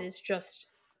 that Sure. is just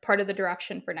part of the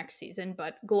direction for next season,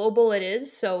 but global it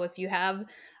is. So if you have,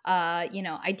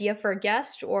 idea for a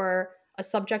guest or a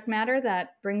subject matter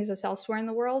that brings us elsewhere in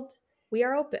the world, we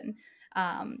are open.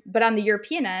 But on the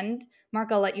European end,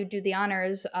 Mark, I'll let you do the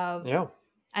honors of Yeah.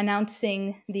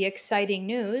 announcing the exciting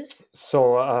news.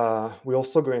 So we're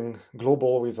also going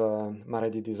global with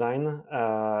MAREDI Design,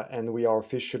 and we are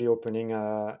officially opening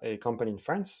a company in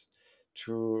France.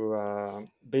 To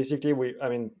basically, I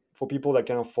mean, for people that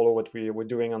kind of follow what we're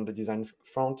doing on the design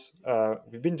front,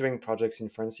 we've been doing projects in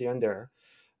France here and there,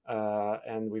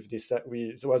 and we've decided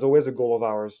it was always a goal of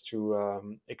ours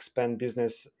to expand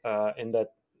business in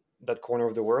that corner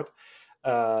of the world.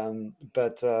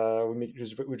 But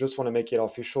we just want to make it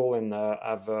official and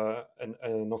have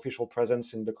an official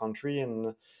presence in the country, and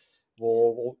Yeah.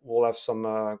 we'll have some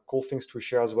cool things to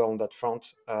share as well on that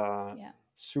front. Yeah.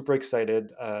 Super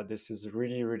excited. This is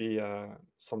really, really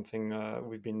something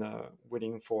we've been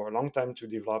waiting for a long time to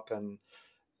develop, and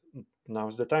now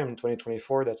is the time.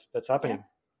 2024. That's Yeah. happening.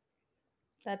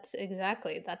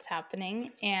 That's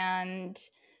happening. And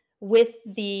with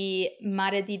the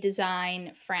Maredi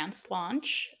Design France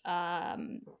launch,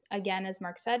 again, as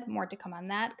Mark said, more to come on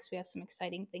that because we have some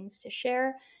exciting things to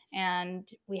share. And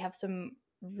we have some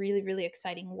really, really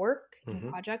exciting work and Hmm.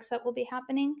 projects that will be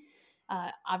happening.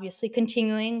 Obviously,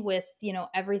 continuing with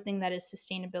everything that is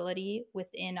sustainability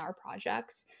within our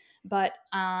projects, but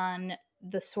on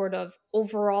the sort of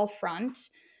overall front,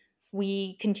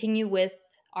 we continue with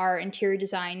our interior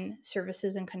design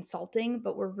services and consulting,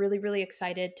 but we're really, really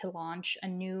excited to launch a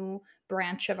new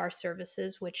branch of our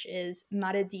services, which is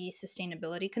Maredi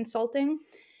Sustainability Consulting.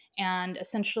 And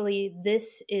essentially,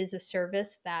 this is a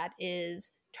service that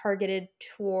is targeted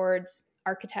towards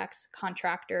architects,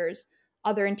 contractors,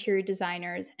 other interior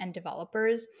designers, and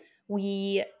developers.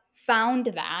 We found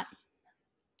that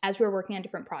as we were working on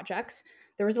different projects,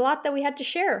 there was a lot that we had to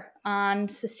share on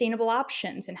sustainable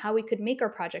options and how we could make our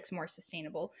projects more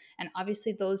sustainable. And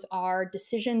obviously, those are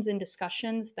decisions and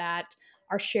discussions that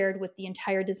are shared with the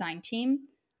entire design team,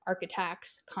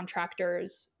 architects,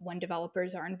 contractors, when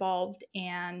developers are involved.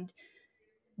 And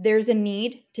there's a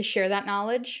need to share that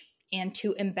knowledge and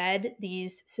to embed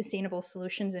these sustainable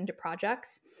solutions into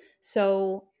projects.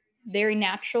 So, very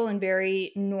natural and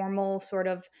very normal sort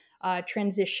of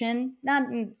transition, not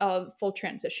a full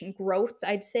transition, growth,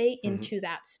 I'd say, Hmm. into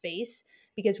that space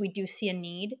because we do see a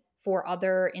need for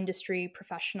other industry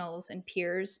professionals and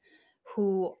peers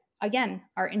who, again,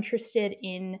 are interested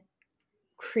in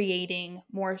creating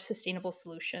more sustainable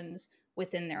solutions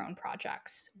within their own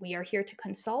projects. We are here to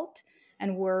consult,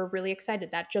 and we're really excited.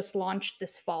 That just launched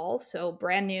this fall, so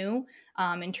brand new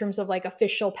in terms of like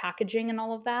official packaging and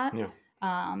all of that, Yeah.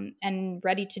 and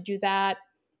ready to do that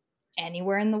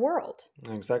anywhere in the world.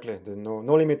 Exactly. There's no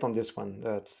limit on this one.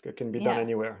 It can be done Yeah,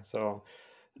 anywhere. So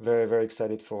very, very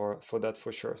excited for that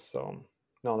for sure. So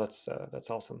no, that's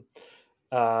awesome.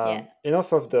 yeah.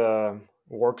 Enough of the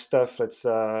work stuff.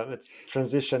 Let's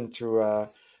transition to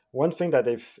one thing that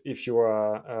if you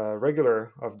are a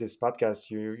regular of this podcast,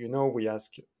 you know we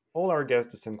ask all our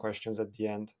guests the same questions at the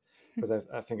end because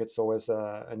I think it's always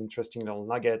an interesting little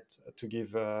nugget to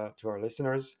give to our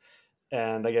listeners.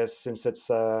 And I guess since it's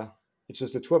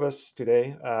just the two of us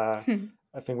today,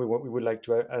 I think we would like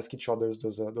to ask each other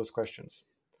those questions.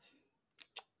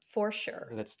 For sure.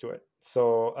 Let's do it.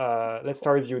 So let's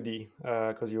start Cool. with you, D,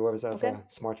 because you always have Okay.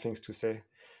 smart things to say.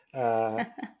 Uh,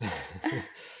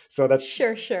 so that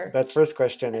Sure, sure. that first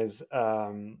question is: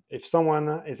 if someone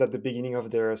is at the beginning of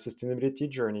their sustainability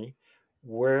journey,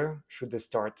 where should they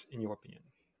start, in your opinion?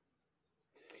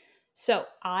 So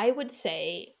I would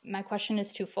say my question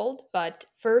is twofold, but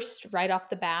first, right off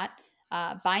the bat,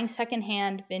 buying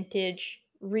secondhand, vintage,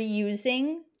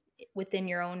 reusing within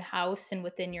your own house and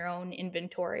within your own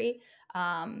inventory.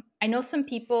 I know some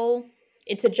people,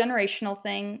 it's a generational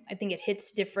thing. I think it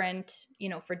hits different,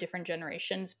 for different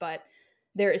generations, but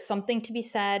there is something to be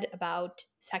said about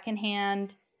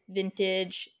secondhand,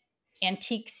 vintage,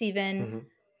 antiques, even. Hmm.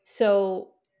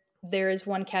 So there is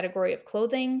one category of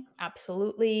clothing,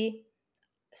 absolutely.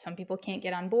 Some people can't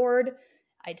get on board.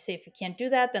 I'd say if you can't do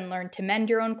that, then learn to mend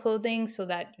your own clothing so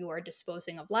that you are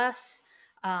disposing of less.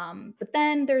 But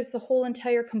then there's the whole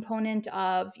entire component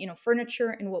of, furniture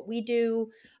and what we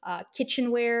do,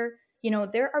 kitchenware.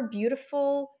 There are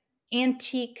beautiful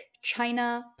antique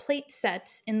china plate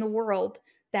sets in the world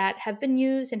that have been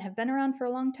used and have been around for a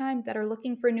long time that are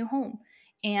looking for a new home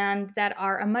and that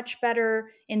are a much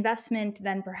better investment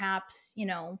than perhaps,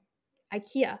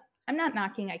 IKEA. I'm not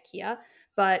knocking IKEA,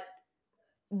 but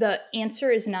the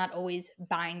answer is not always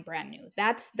buying brand new.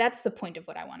 That's the point of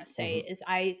what I want to say Hmm. is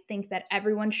I think that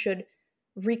everyone should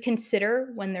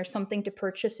reconsider when there's something to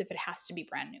purchase if it has to be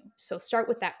brand new. So start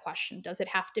with that question. Does it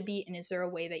have to be, and is there a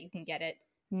way that you can get it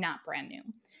not brand new?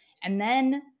 And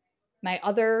then my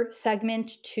other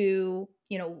segment to,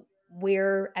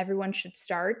 where everyone should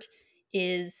start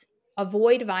is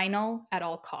avoid vinyl at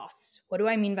all costs. What do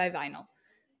I mean by vinyl?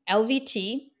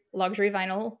 LVT, luxury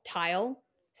vinyl tile.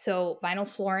 So, vinyl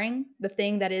flooring, the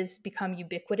thing that has become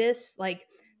ubiquitous. Like,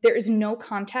 there is no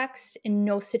context and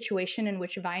no situation in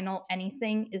which vinyl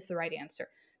anything is the right answer.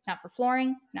 Not for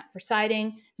flooring, not for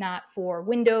siding, not for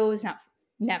windows,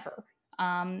 never.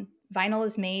 Vinyl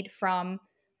is made from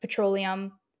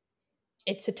petroleum.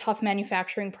 It's a tough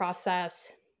manufacturing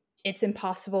process. It's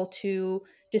impossible to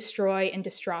destroy and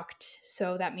destruct.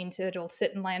 So, that means it'll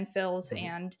sit in landfills Hmm.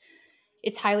 and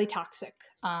it's highly toxic.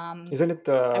 Isn't it?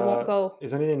 I won't go.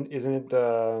 Isn't it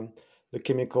the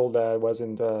chemical that was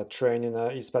in the train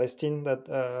in East Palestine that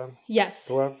Yes,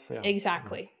 blew up? Yeah. Mhm.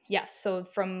 exactly. Yes. So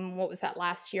from what was that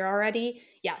last year already?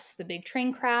 Yes, the big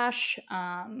train crash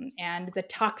and the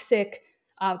toxic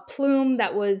plume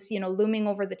that was looming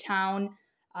over the town.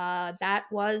 That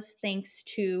was thanks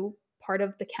to part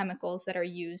of the chemicals that are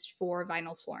used for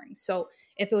vinyl flooring. So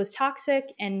if it was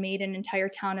toxic and made an entire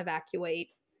town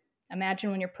evacuate, imagine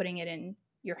when you're putting it in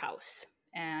your house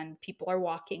and people are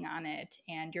walking on it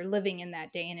and you're living in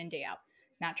that day in and day out.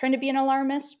 Not trying to be an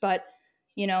alarmist, but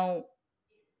you know,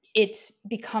 it's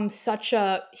become such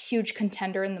a huge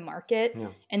contender in the market. Yeah.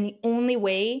 And the only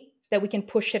way that we can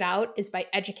push it out is by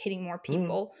educating more Mm,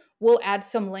 people. We'll add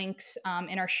some links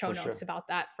in our show for notes sure. about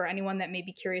that for anyone that may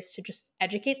be curious to just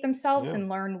educate themselves Yeah. and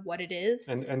learn what it is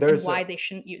And and there's why they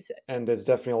shouldn't use it. and there's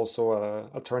definitely also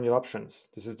alternative options.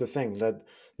 This is the thing that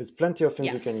there's plenty of things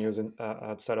you can Yes. use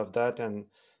outside of that. And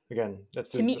again,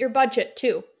 that's To is meet your budget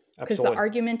too, because the absolutely.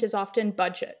 argument is often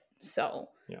budget. So,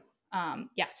 Yeah.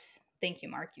 yes, thank you,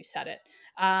 Mark. You said it.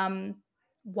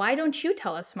 Why don't you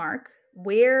tell us, Mark,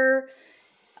 where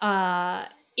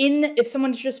in if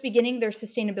someone's just beginning their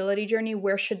sustainability journey,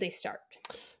 where should they start?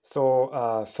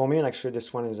 So for me, and actually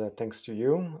this one is thanks to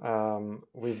you.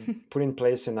 We've put in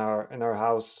place in our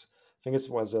house. I think it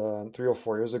was 3 or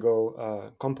 4 years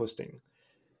ago, composting,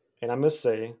 and I must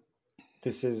say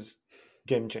this is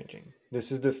game changing.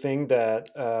 This is the thing that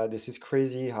this is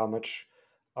crazy how much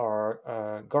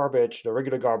our garbage, the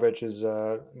regular garbage, is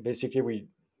basically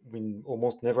we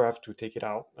almost never have to take it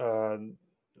out.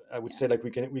 I would Yeah, say like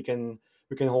we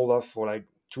can hold off for like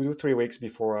 2 to 3 weeks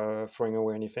before throwing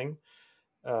away anything.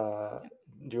 uh,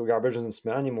 yeah, your garbage doesn't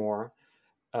smell anymore.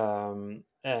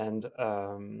 And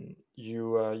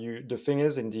you the thing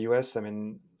is in the US, I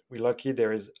mean, we're lucky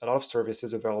there is a lot of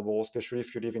services available, especially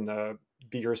if you live in a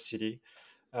bigger city,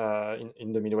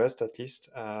 in the Midwest at least.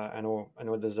 I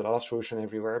know there's a lot of solution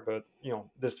everywhere, but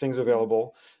there's things yeah,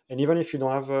 available. And even if you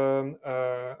don't have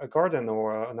a garden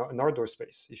or an outdoor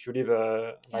space, if you live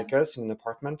yeah, like us in an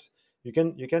apartment, you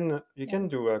yeah, can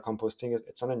do composting.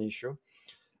 It's not an issue.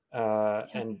 yeah,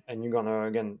 And you're gonna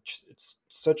again, it's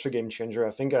such a game changer.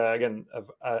 I think again,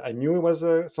 I knew it was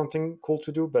something cool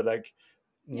to do, but like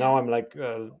yeah, now I'm like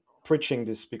preaching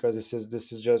this because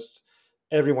this is just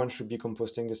everyone should be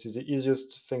composting. This is the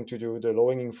easiest thing to do, the low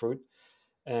hanging fruit.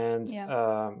 And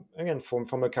yeah. again,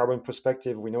 from a carbon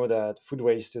perspective, we know that food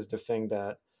waste is the thing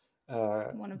that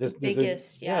One of the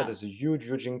biggest, yeah, there's a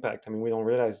huge impact. I mean, we don't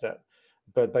realize that,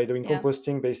 but by doing yeah,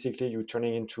 composting, basically you're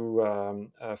turning into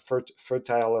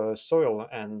fertile soil,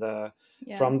 and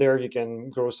yeah, from there you can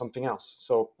grow something else.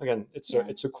 So again, yeah,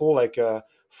 it's a cool like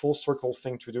full circle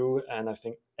thing to do, and I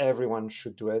think everyone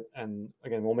should do it. And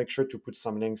again, we'll make sure to put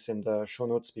some links in the show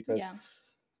notes because yeah.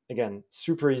 again,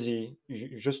 super easy.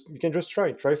 You can just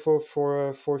try for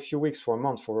a few weeks, for a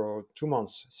month, for 2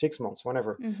 months, 6 months,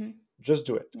 whenever. Mm-hmm. Just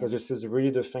do it because Yeah. this is really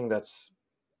the thing that's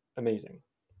amazing.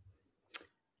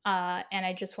 And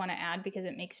I just want to add because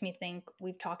it makes me think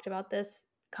we've talked about this.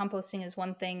 Composting is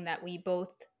one thing that we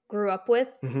both grew up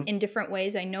with Hmm. in different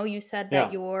ways. I know you said that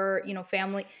Yeah. your,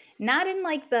 family, not in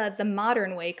like the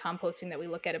modern way composting that we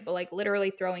look at it, but like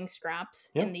literally throwing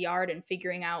scraps Yeah. in the yard and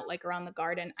figuring out like around the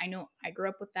garden. I know I grew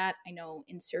up with that. I know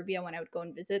in Serbia when I would go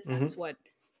and visit, Hmm. that's what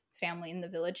family in the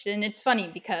village did. And it's funny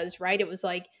because, right, it was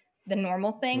like the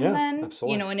normal thing Yeah, then,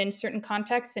 absolutely. and in certain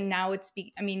contexts. And now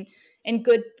I mean, and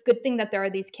good thing that there are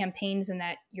these campaigns and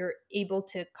that you're able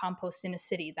to compost in a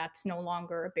city. That's no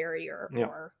longer a barrier Yeah,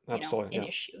 or, absolutely. an Yeah,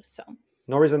 issue. So,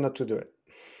 no reason not to do it.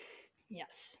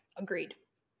 yes, agreed.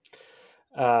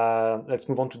 Let's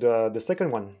move on to the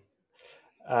second one.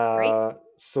 Great.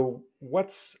 So,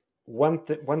 what's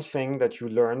one thing that you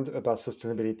learned about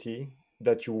sustainability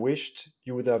that you wished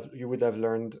you would have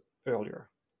learned earlier?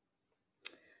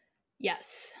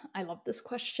 Yes, I love this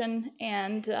question,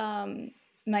 and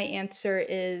my answer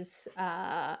is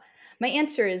my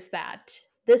answer is that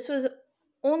this was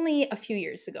only a few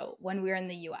years ago when we were in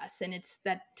the U.S., and it's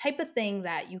that type of thing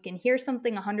that you can hear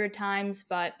something 100 times,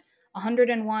 but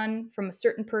 101 from a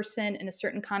certain person in a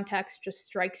certain context just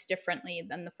strikes differently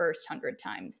than the first 100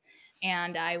 times.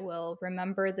 And I will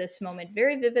remember this moment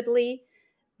very vividly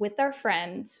with our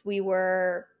friends. We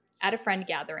were at a friend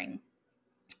gathering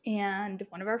and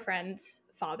one of our friends'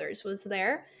 fathers was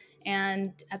there.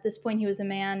 And at this point, he was a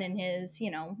man in his,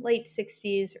 late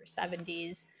 60s or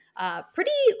 70s,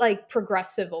 pretty like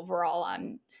progressive overall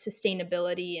on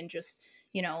sustainability and just,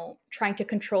 trying to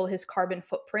control his carbon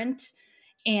footprint.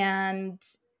 And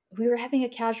we were having a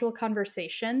casual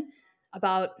conversation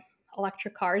about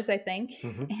electric cars, I think.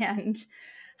 Hmm. And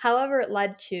however it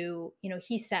led to,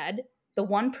 he said the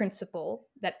one principle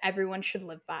that everyone should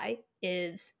live by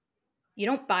is you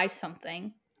don't buy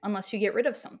something unless you get rid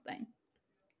of something,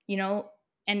 you know?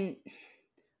 And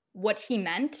what he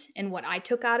meant and what I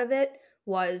took out of it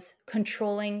was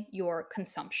controlling your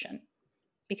consumption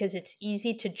because it's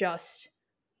easy to just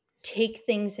take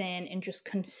things in and just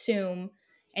consume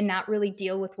and not really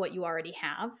deal with what you already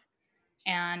have.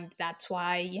 And that's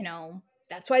why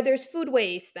there's food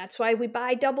waste. That's why we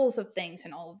buy doubles of things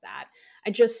and all of that.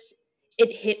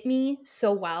 It hit me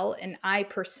so well. And I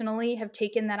personally have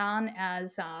taken that on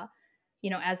as,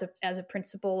 as a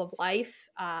principle of life.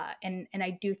 And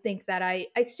I do think that I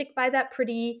stick by that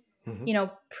Hmm.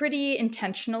 pretty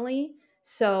intentionally.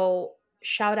 So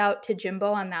shout out to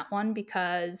Jimbo on that one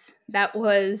because that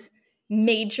was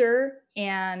major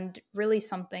and really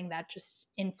something that just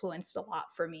influenced a lot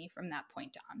for me from that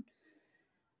point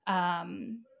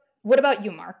on. What about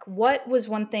you, Mark? What was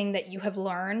one thing that you have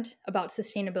learned about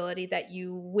sustainability that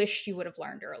you wish you would have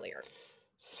learned earlier?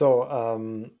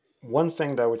 So, one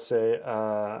thing that I would say,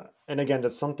 and again,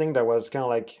 that's something that was kind of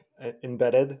like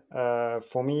embedded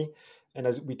for me. And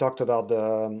as we talked about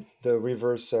the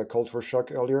reverse culture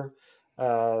shock earlier,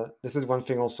 this is one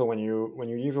thing also when you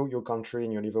leave your country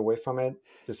and you live away from it.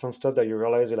 There's some stuff that you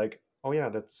realize you're like, oh yeah,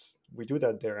 that's we do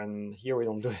that there, and here we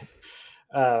don't do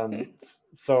it.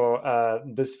 So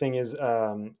this thing is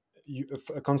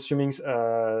consuming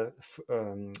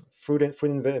fruit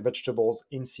and vegetables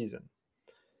in season.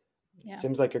 Yeah,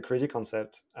 Seems like a crazy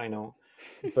concept, I know,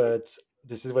 but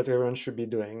this is what everyone should be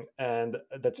doing. And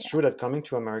that's yeah, true that coming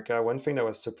to America, one thing that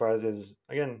was surprised is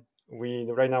again, we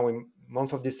right now in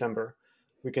month of December,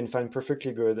 we can find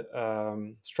perfectly good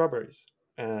strawberries.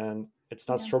 And it's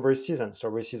not yeah, strawberry season.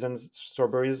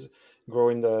 Strawberries grow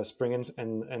in the spring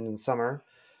and in summer,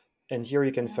 and here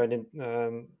you can yeah, find it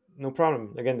no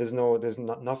problem. Again,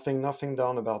 nothing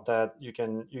done about that. You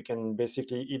can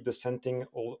basically eat the same thing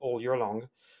all year long,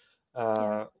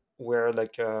 yeah, where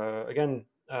like again,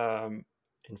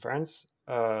 in France,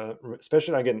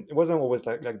 especially again, it wasn't always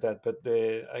like that, but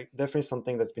definitely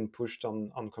something that's been pushed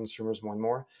on consumers more and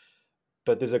more.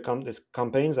 But there's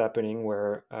campaigns happening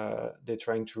where they're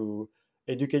trying to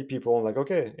educate people like,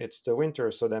 okay, it's the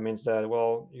winter, so that means that,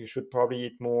 well, you should probably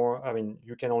eat more. I mean,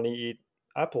 you can only eat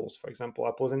apples, for example,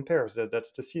 apples and pears.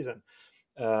 That's the season.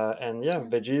 And yeah, yeah,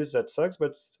 veggies, that sucks,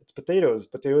 but it's potatoes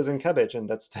and cabbage, and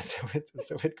that's how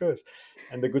it goes.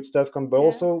 And the good stuff comes. But yeah,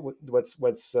 also,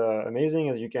 what's amazing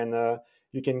is you can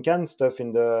can stuff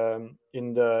in the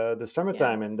yeah,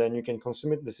 summertime, and then you can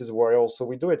consume it. This is why also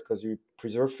we do it, because you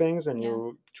preserve things and yeah,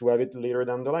 you to have it later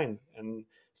down the line and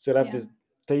still have yeah, this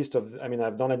taste of. I mean,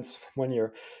 I've done it one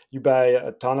year. You buy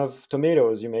a ton of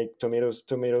tomatoes, you make tomato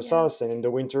yeah, sauce, and in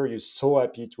the winter you're so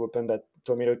happy to open that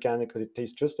tomato can because it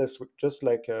tastes just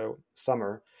like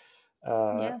summer.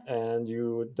 yeah, And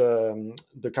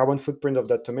the carbon footprint of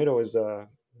that tomato is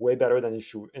way better than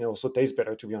if you and also tastes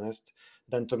better, to be honest,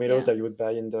 than tomatoes yeah, that you would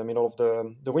buy in the middle of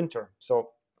the winter.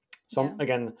 So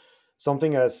yeah.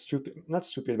 something as stupid, not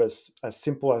stupid, but as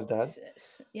simple as that,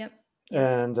 Yep, yep,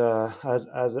 and has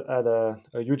had a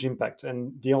huge impact.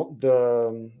 And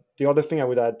the other thing I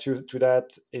would add to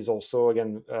that is also,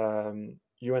 again,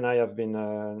 you and I have been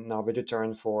now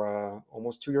vegetarian for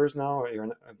almost 2 years now, a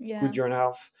good yeah, year and a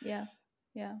half. yeah,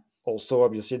 yeah, Also,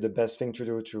 obviously, the best thing to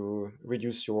do to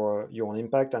reduce your own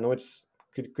impact. I know it's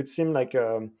could seem like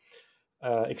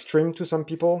extreme to some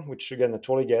people, which again I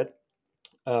totally get.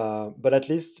 But at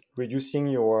least reducing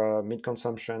your meat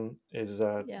consumption is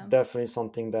Yeah. definitely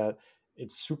something that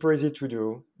it's super easy to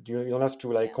do. You don't have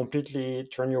to like Yeah. completely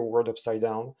turn your world upside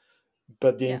down,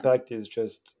 but the Yeah. impact is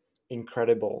just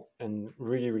incredible and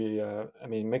really, really. I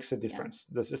mean, makes a Yeah. difference.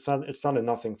 It's not a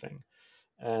nothing thing,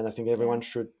 and I think Yeah. everyone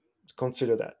should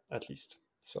consider that at least.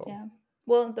 So. Yeah.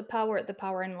 Well, the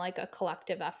power in like a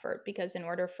collective effort, because in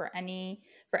order for any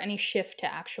shift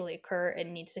to actually occur, it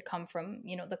needs to come from,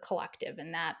 the collective,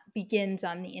 and that begins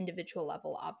on the individual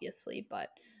level, obviously. But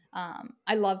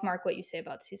I love, Mark, what you say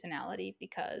about seasonality,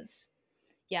 because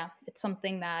yeah, it's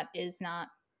something that is not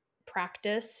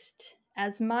practiced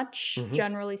as much, Mhm.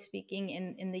 generally speaking,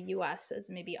 in the US as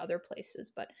maybe other places.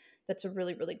 But that's a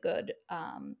really, really good,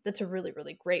 that's a really,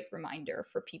 really great reminder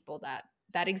for people that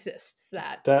that exists,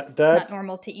 that it's not That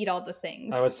normal to eat all the I would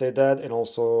things. say that, and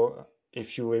also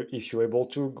if you're able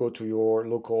to go to your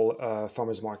local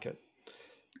farmers market,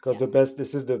 because Yeah.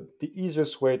 this is the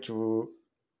easiest way to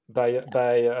Yeah.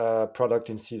 buy a product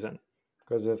in season,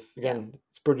 because if Yeah. again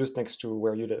it's produced next to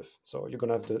where you live, so you're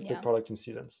gonna have the Yeah. product in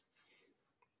seasons.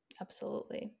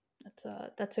 Absolutely.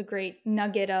 That's a great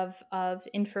nugget of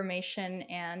information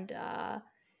and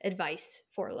advice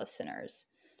for listeners.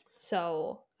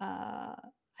 So I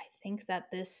think that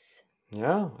this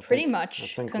Yeah, pretty I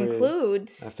much think I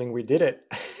concludes. think we did it.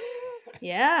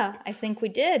 Yeah, I think we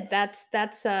did. That's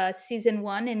season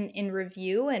one in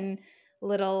review, and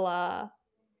little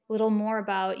little more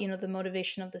about, the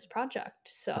motivation of this project.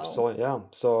 So Absolutely, yeah.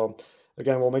 So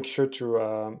again, we'll make sure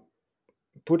to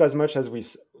put as much as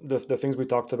the things we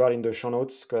talked about in the show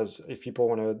notes, because if people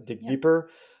want to dig yeah, deeper,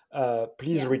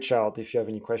 please yeah, reach out if you have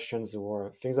any questions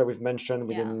or things that we've mentioned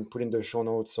we yeah, didn't put in the show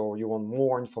notes, or you want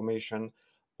more information.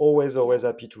 Always yeah,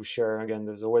 happy to share. Again,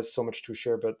 there's always so much to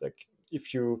share, but like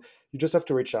if you just have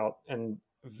to reach out, and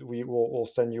we'll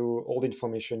send you all the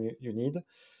information you need.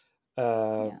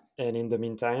 yeah. And in the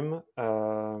meantime,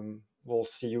 we'll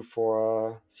see you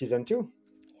for season 2.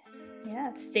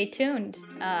 Yeah, stay tuned.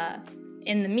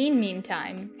 In the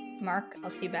meantime, Mark, I'll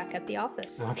see you back at the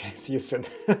office. Okay, see you soon.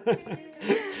 Bye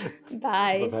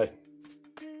Bye. bye.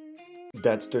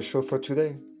 That's the show for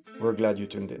today. We're glad you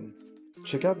tuned in.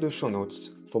 Check out the show notes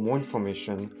for more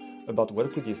information about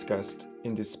what we discussed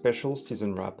in this special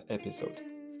season wrap episode.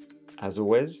 As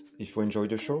always, if you enjoyed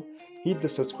the show, hit the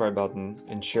subscribe button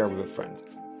and share with a friend.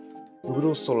 We would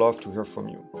also love to hear from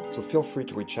you, so feel free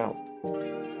to reach out.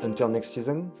 Until next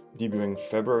season, debuting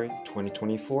February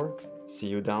 2024, see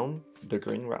you down the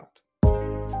green route.